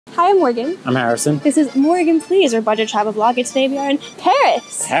Hi, I'm Morgan. I'm Harrison. This is Morgan Please, our budget travel vlog, and today we are in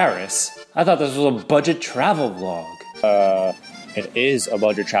Paris. Paris? I thought this was a budget travel vlog. It is a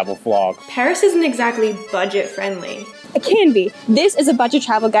budget travel vlog. Paris isn't exactly budget friendly. It can be. This is a budget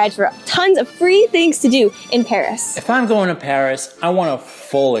travel guide for tons of free things to do in Paris. If I'm going to Paris, I want a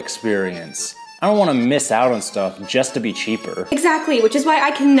full experience. I don't want to miss out on stuff just to be cheaper. Exactly, which is why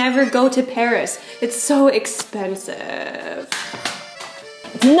I can never go to Paris. It's so expensive.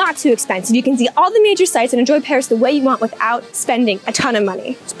 It's not too expensive. You can see all the major sites and enjoy Paris the way you want without spending a ton of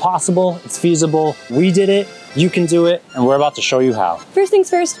money. It's possible, it's feasible. We did it, you can do it, and we're about to show you how. First things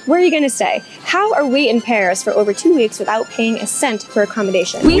first, where are you gonna stay? How are we in Paris for over 2 weeks without paying a cent for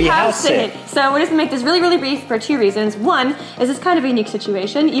accommodation? We house sit. So we're just gonna make this really brief for two reasons. One is it's kind of a unique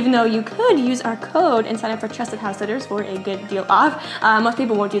situation, even though you could use our code and sign up for Trusted House Sitters for a good deal off. Most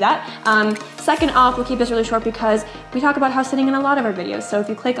people won't do that. Second off, we'll keep this really short because we talk about house sitting in a lot of our videos. So if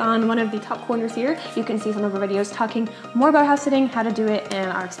you click on one of the top corners here, you can see some of our videos talking more about house sitting, how to do it,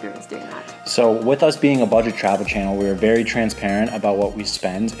 and our experience doing that. So with us being a budget travel channel, we are very transparent about what we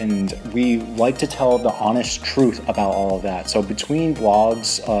spend, and we like to tell the honest truth about all of that. So between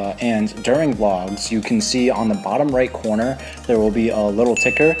vlogs and during vlogs, you can see on the bottom right corner, there will be a little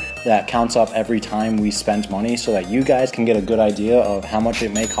ticker that counts up every time we spend money so that you guys can get a good idea of how much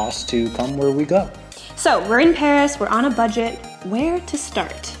it may cost to come where we go. So we're in Paris, we're on a budget. Where to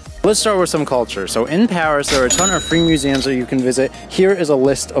start? Let's start with some culture. So in Paris, there are a ton of free museums that you can visit. Here is a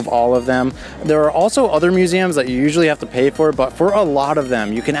list of all of them. There are also other museums that you usually have to pay for, but for a lot of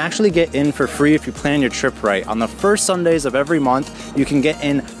them, you can actually get in for free if you plan your trip right. On the first Sundays of every month, you can get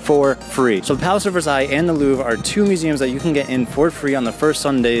in for free. So the Palace of Versailles and the Louvre are two museums that you can get in for free on the first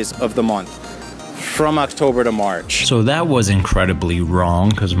Sundays of the month, from October to March. So that was incredibly wrong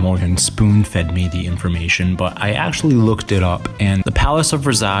because Morgan spoon-fed me the information, but I actually looked it up, and the Palace of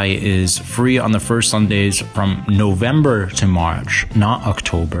Versailles is free on the first Sundays from November to March, not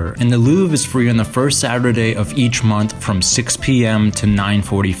October. And the Louvre is free on the first Saturday of each month from 6 p.m. to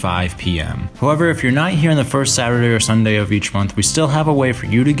 9:45 p.m. However, if you're not here on the first Saturday or Sunday of each month, we still have a way for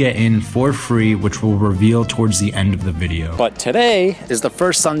you to get in for free, which we'll reveal towards the end of the video. But today is the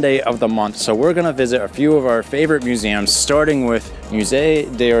first Sunday of the month, so we're gonna visit a few of our favorite museums, starting with Musée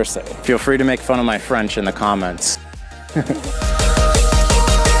d'Orsay. Feel free to make fun of my French in the comments.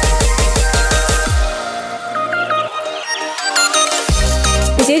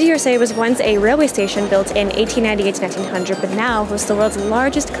 Musée d'Orsay was once a railway station built in 1898 to 1900, but now hosts the world's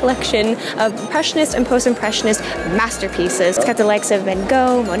largest collection of Impressionist and Post-Impressionist masterpieces. It's got the likes of Van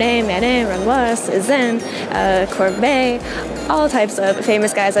Gogh, Monet, Manet, Renoir, Cézanne, Courbet, all types of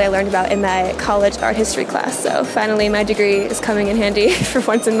famous guys that I learned about in my college art history class. So finally my degree is coming in handy for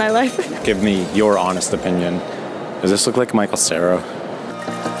once in my life. Give me your honest opinion. Does this look like Michael Cera?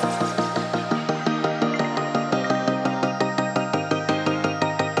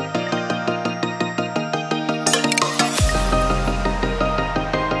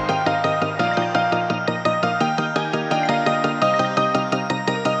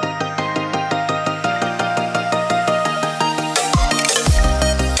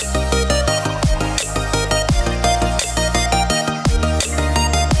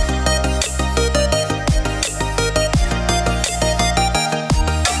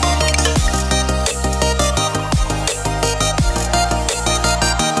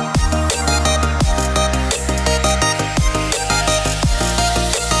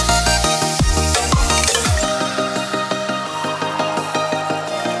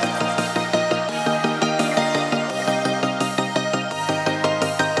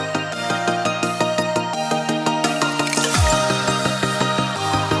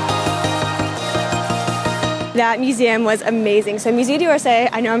 That museum was amazing. So Musée d'Orsay,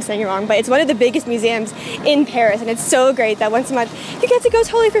 I know I'm saying it wrong, but it's one of the biggest museums in Paris, and it's so great that once a month you get to go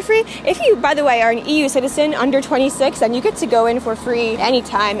totally for free. If you, by the way, are an EU citizen under 26, then you get to go in for free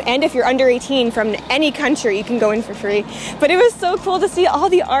anytime. And if you're under 18 from any country, you can go in for free. But it was so cool to see all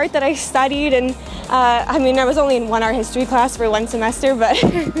the art that I studied, and I mean, I was only in one art history class for one semester, but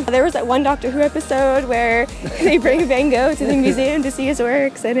there was that one Doctor Who episode where they bring Van Gogh to the museum to see his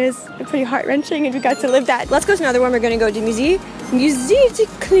works, and it's pretty heart-wrenching, and we got to live that. Let's go to another one. We're going to go to Musée de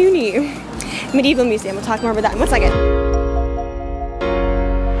Cluny, Medieval Museum. We'll talk more about that in 1 second.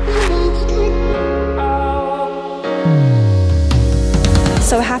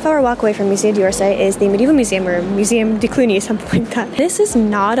 So a half-hour walk away from Musée d'Orsay is the Medieval Museum, or Museum de Cluny, something like that. This is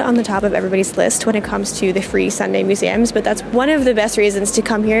not on the top of everybody's list when it comes to the free Sunday museums, but that's one of the best reasons to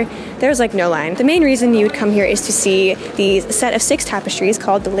come here. There's like no line. The main reason you would come here is to see the set of 6 tapestries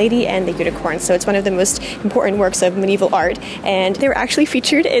called The Lady and the Unicorn. So it's one of the most important works of medieval art, and they were actually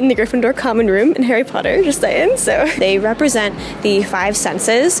featured in the Gryffindor Common Room in Harry Potter, just saying. So they represent the 5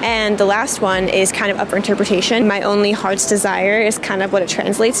 senses, and the last one is kind of up for interpretation. My only heart's desire is kind of what it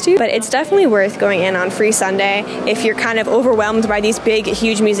translates to, but it's definitely worth going in on free Sunday if you're kind of overwhelmed by these big,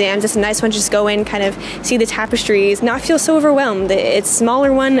 huge museums. It's a nice one, just go in, kind of see the tapestries, not feel so overwhelmed. It's a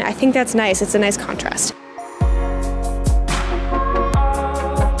smaller one. I think that's nice. It's a nice contrast.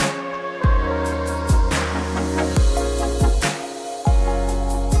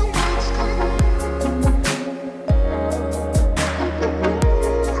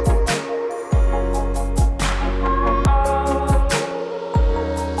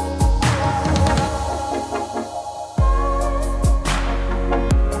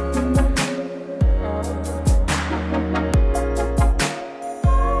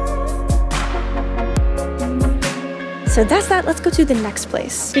 So that's that. Let's go to the next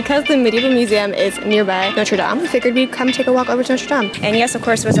place. Because the Medieval Museum is nearby Notre Dame, we figured we'd come take a walk over to Notre Dame. And yes, of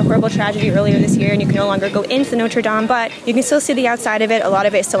course, there was a horrible tragedy earlier this year and you can no longer go into the Notre Dame, but you can still see the outside of it. A lot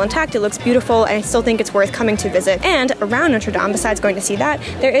of it is still intact. It looks beautiful, and I still think it's worth coming to visit. And around Notre Dame, besides going to see that,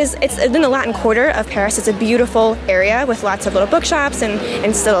 it's in the Latin Quarter of Paris. It's a beautiful area with lots of little bookshops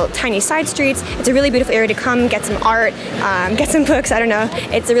and still tiny side streets. It's a really beautiful area to come, get some art, get some books, I don't know.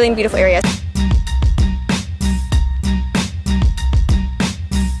 It's a really beautiful area.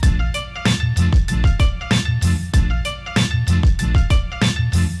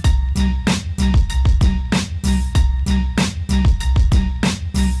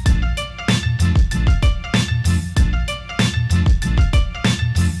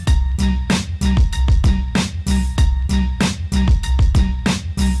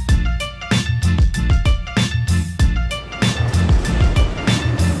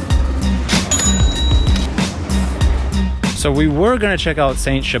 So we were gonna check out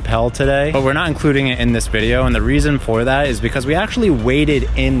Saint Chapelle today, but we're not including it in this video. And the reason for that is because we actually waited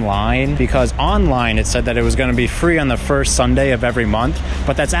in line, because online it said that it was gonna be free on the first Sunday of every month,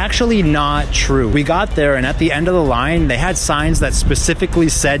 but that's actually not true. We got there and at the end of the line, they had signs that specifically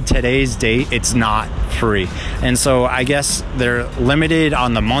said today's date, it's not free. And so I guess they're limited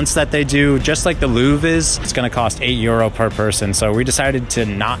on the months that they do, just like the Louvre is. It's gonna cost €8 per person. So we decided to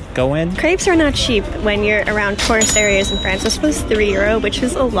not go in. Crepes are not cheap when you're around tourist areas in France. This was €3, which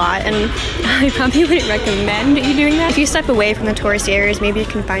is a lot, and I probably wouldn't recommend you doing that. If you step away from the tourist areas, maybe you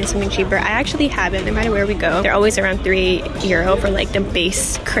can find something cheaper. I actually haven't, no matter where we go. They're always around €3 for like the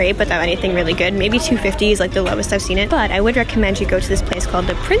base crepe without anything really good. Maybe $2.50 is like the lowest I've seen it, but I would recommend you go to this place called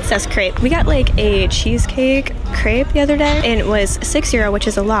the Princess Crepe. We got like a cheesecake crepe the other day, and it was €6, which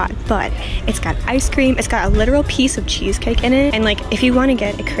is a lot, but it's got ice cream, it's got a literal piece of cheesecake in it, and like if you want to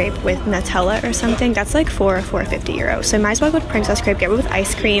get a crepe with Nutella or something, that's like €4 or €4.50. So might as well go to Princess Crepe, get it with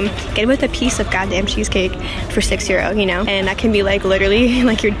ice cream, get it with a piece of goddamn cheesecake for €6, you know, and that can be like literally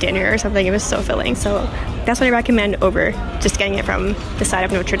like your dinner or something. It was so filling. So that's what I recommend over just getting it from the side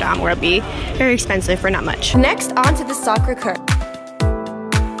of Notre Dame, where it'll be very expensive for not much. Next, on to the Sacré-Cœur.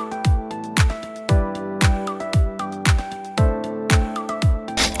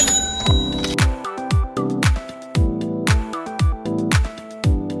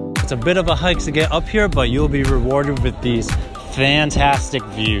 It's a bit of a hike to get up here, but you'll be rewarded with these fantastic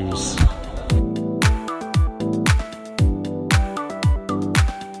views.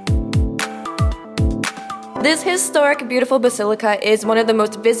 This historic, beautiful basilica is one of the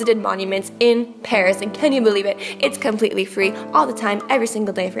most visited monuments in Paris, and can you believe it? It's completely free all the time, every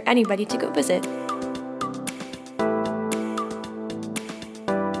single day, for anybody to go visit.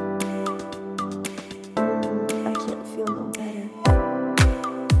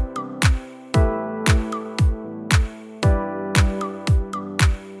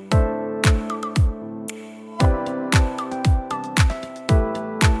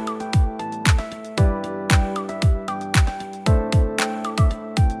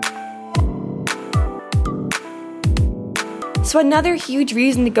 So another huge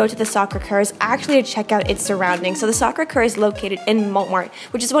reason to go to the Sacré-Cœur is actually to check out its surroundings. So the Sacré-Cœur is located in Montmartre,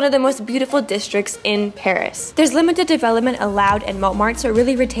 which is one of the most beautiful districts in Paris. There's limited development allowed in Montmartre, so it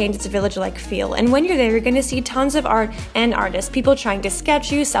really retains its village-like feel. And when you're there, you're going to see tons of art and artists, people trying to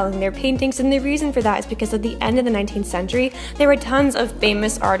sketch you, selling their paintings, and the reason for that is because at the end of the 19th century, there were tons of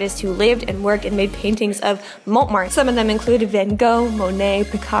famous artists who lived and worked and made paintings of Montmartre. Some of them included Van Gogh, Monet,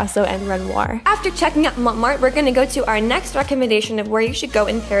 Picasso, and Renoir. After checking out Montmartre, we're going to go to our next recommendation, recommendation of where you should go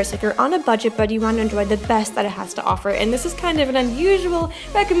in Paris if you're on a budget but you want to enjoy the best that it has to offer. And this is kind of an unusual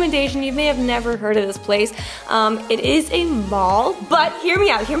recommendation. You may have never heard of this place. It is a mall, but hear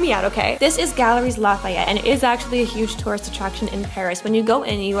me out, okay? This is Galeries Lafayette, and it is actually a huge tourist attraction in Paris. When you go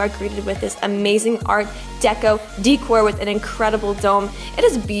in, you are greeted with this amazing art deco decor with an incredible dome. It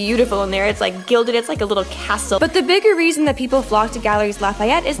is beautiful in there. It's like gilded, it's like a little castle. But the bigger reason that people flock to Galeries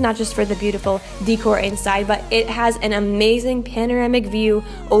Lafayette is not just for the beautiful decor inside, but it has an amazing panoramic view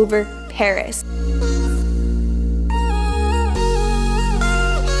over Paris.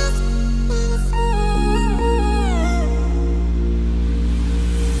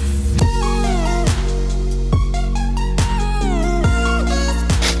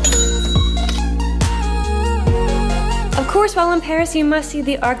 Of course, while in Paris, you must see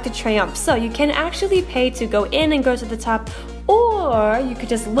the Arc de Triomphe, so you can actually pay to go in and go to the top, or you could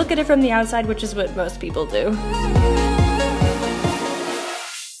just look at it from the outside, which is what most people do.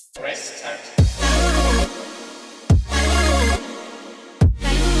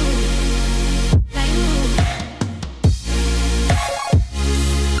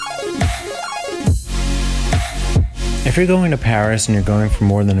 If you're going to Paris and you're going for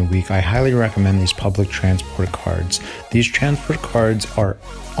more than a week, I highly recommend these public transport cards. These transport cards are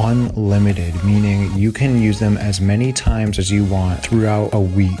unlimited, meaning you can use them as many times as you want throughout a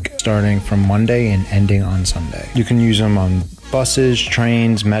week, starting from Monday and ending on Sunday. You can use them on buses,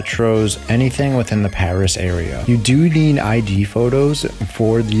 trains, metros, anything within the Paris area. You do need ID photos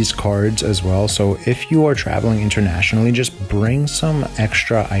for these cards as well, so if you are traveling internationally, just bring some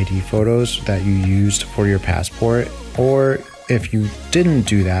extra ID photos that you used for your passport. Or if you didn't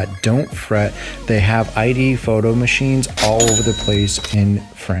do that, don't fret. They have ID photo machines all over the place in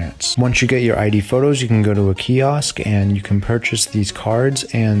France. Once you get your ID photos, you can go to a kiosk and you can purchase these cards.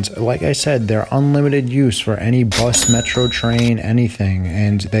 And like I said, they're unlimited use for any bus, metro, train, anything.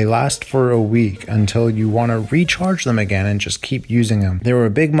 And they last for a week until you want to recharge them again and just keep using them. They were a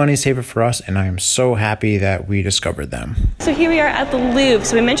big money saver for us, and I am so happy that we discovered them. So here we are at the Louvre.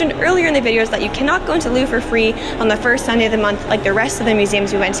 So we mentioned earlier in the videos that you cannot go into the Louvre for free on the first Sunday of the month like the rest of the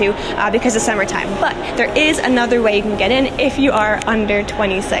museums we went to because it's summertime. But there is another way you can get in if you are under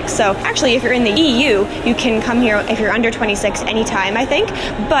 26. So actually, if you're in the EU, you can come here if you're under 26 anytime, I think.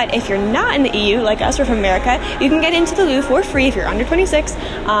 But if you're not in the EU, like us, or from America, you can get into the Louvre for free if you're under 26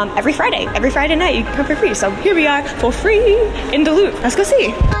 every Friday. Every Friday night you can come for free. So here we are for free in the Louvre. Let's go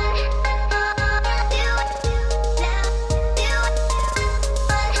see.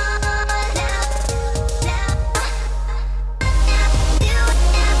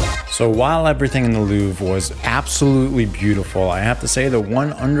 So while everything in the Louvre was absolutely beautiful, I have to say the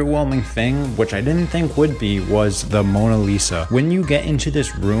one underwhelming thing, which I didn't think would be, was the Mona Lisa. When you get into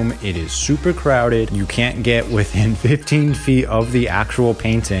this room, it is super crowded. You can't get within 15 feet of the actual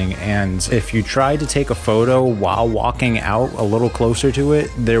painting, and if you try to take a photo while walking out a little closer to it,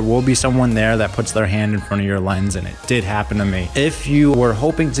 there will be someone there that puts their hand in front of your lens, and it did happen to me. If you were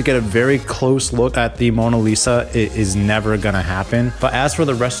hoping to get a very close look at the Mona Lisa, it is never gonna happen. But as for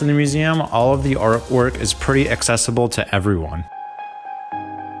the rest of the museum, all of the artwork is pretty accessible to everyone.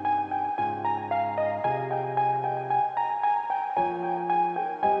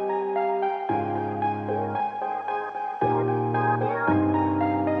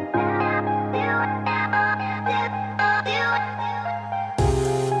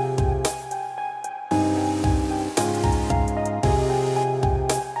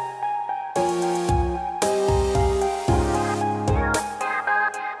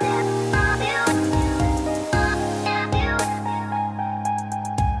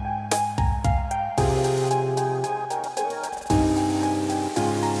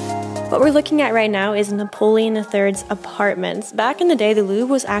 What we're looking at right now is Napoleon III's apartments. Back in the day, the Louvre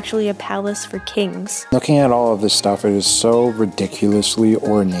was actually a palace for kings. Looking at all of this stuff, it is so ridiculously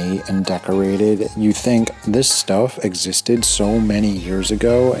ornate and decorated. You think this stuff existed so many years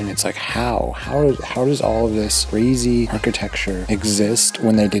ago, and it's like, how does all of this crazy architecture exist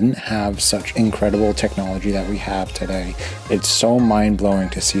when they didn't have such incredible technology that we have today? It's so mind-blowing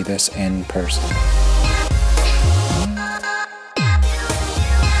to see this in person.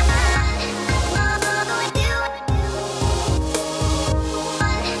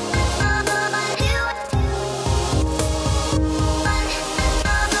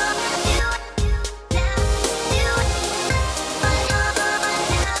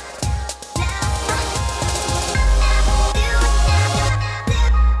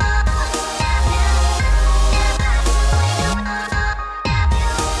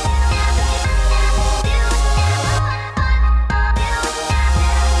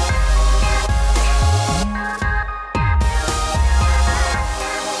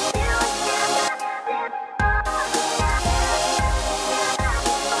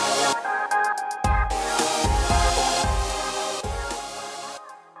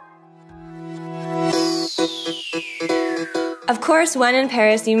 Of course, when in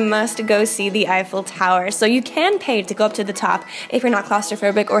Paris, you must go see the Eiffel Tower. So you can pay to go up to the top. If you're not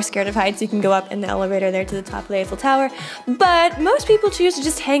claustrophobic or scared of heights, you can go up in the elevator there to the top of the Eiffel Tower. But most people choose to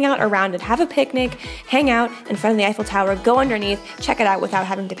just hang out around it, have a picnic, hang out in front of the Eiffel Tower, go underneath, check it out without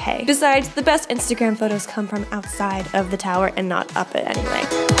having to pay. Besides, the best Instagram photos come from outside of the tower and not up it anyway.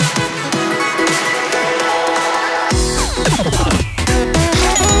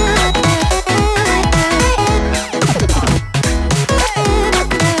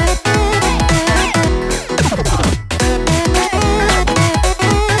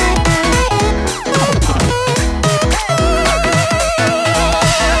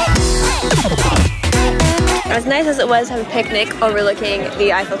 As nice as it was to have a picnic overlooking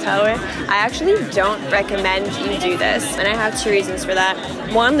the Eiffel Tower, I actually don't recommend you do this, and I have 2 reasons for that.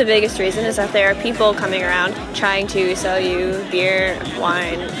 One, the biggest reason is that there are people coming around trying to sell you beer,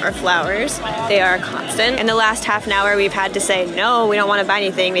 wine, or flowers. They are constant. In the last half an hour, we've had to say, no, we don't want to buy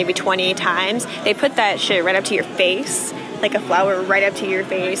anything, maybe 20 times. They put that shit right up to your face, like a flower right up to your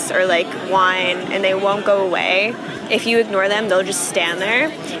face, or like wine, and they won't go away. If you ignore them, they'll just stand there.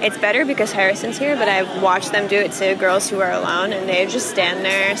 It's better because Harrison's here, but I've watched them do it to girls who are alone, and they just stand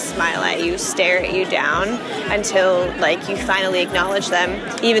there, smile at you, stare at you down until like you finally acknowledge them.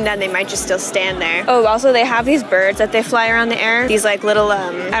 Even then, they might just still stand there. Oh, also they have these birds that they fly around the air. These like little,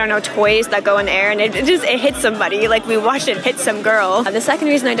 I don't know, toys that go in the air, and it hits somebody. Like we watched it hit some girl. The second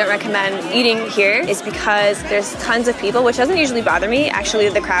reason I don't recommend eating here is because there's tons of people, which doesn't usually bother me. Actually,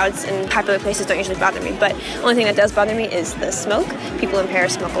 the crowds in popular places don't usually bother me, but the only thing that does bother me is the smoke. People in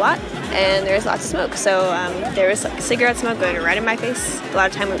Paris smoke a lot, and there's lots of smoke. So there was like cigarette smoke going right in my face a lot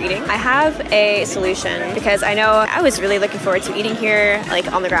of time we're eating. I have a solution because I know I was really looking forward to eating here,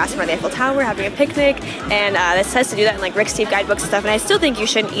 like on the grass in front of the Eiffel Tower, having a picnic, and it says to do that in like Rick's Steve guidebooks and stuff, and I still think you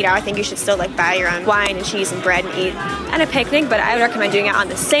shouldn't eat out. I think you should still like buy your own wine and cheese and bread and eat at a picnic, but I would recommend doing it on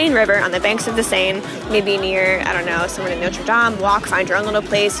the Seine River, on the banks of the Seine, maybe near, I don't know, somewhere in Notre Dame. Walk, find your own little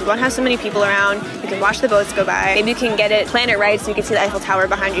place. You won't have so many people around. You can watch the boats go by. Maybe you can plan it right so you can see the Eiffel Tower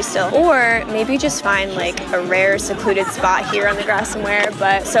behind you still. Or maybe just find like a rare secluded spot here on the grass somewhere.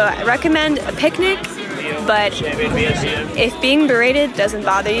 But so I recommend a picnic, but if being berated doesn't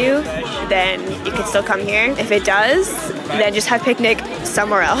bother you, then you can still come here. If it does, then just have a picnic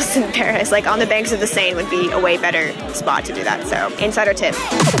somewhere else in Paris. Like on the banks of the Seine would be a way better spot to do that. So insider tip.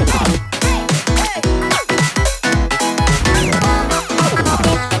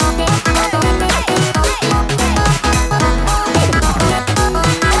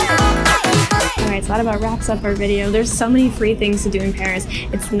 That about wraps up our video. There's so many free things to do in Paris.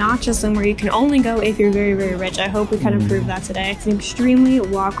 It's not just somewhere you can only go if you're very, very rich. I hope we kind of proved that today. It's an extremely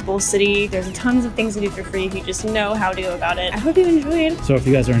walkable city. There's tons of things to do for free if you just know how to go about it. I hope you enjoyed. So if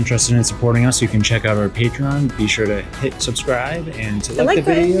you guys are interested in supporting us, you can check out our Patreon. Be sure to hit subscribe and to like the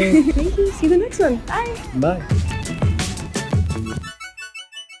video. Thank you. See you in the next one. Bye. Bye.